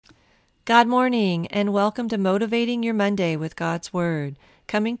God morning, and welcome to Motivating Your Monday with God's Word,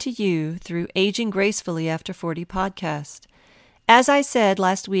 coming to you through Aging Gracefully After 40 podcast. As I said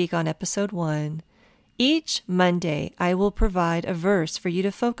last week on episode 1, each Monday I will provide a verse for you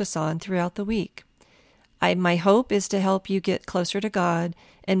to focus on throughout the week. My hope is to help you get closer to God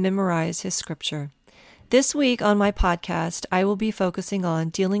and memorize His scripture. This week on my podcast, I will be focusing on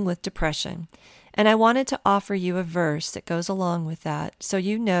dealing with depression. And I wanted to offer you a verse that goes along with that, so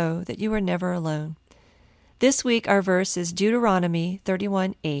you know that you are never alone. This week our verse is Deuteronomy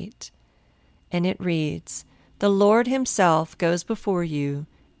 31:8, and it reads, "The Lord Himself goes before you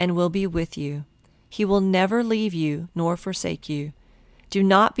and will be with you. He will never leave you nor forsake you. Do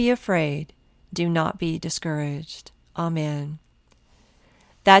not be afraid. Do not be discouraged." Amen.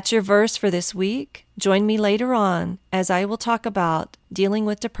 That's your verse for this week. Join me later on as I will talk about dealing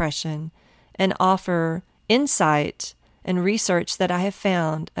with depression and offer insight and research that I have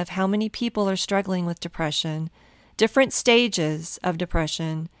found of how many people are struggling with depression, different stages of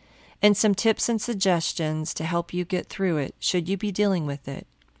depression, and some tips and suggestions to help you get through it should you be dealing with it.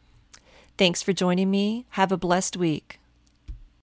 Thanks for joining me. Have a blessed week.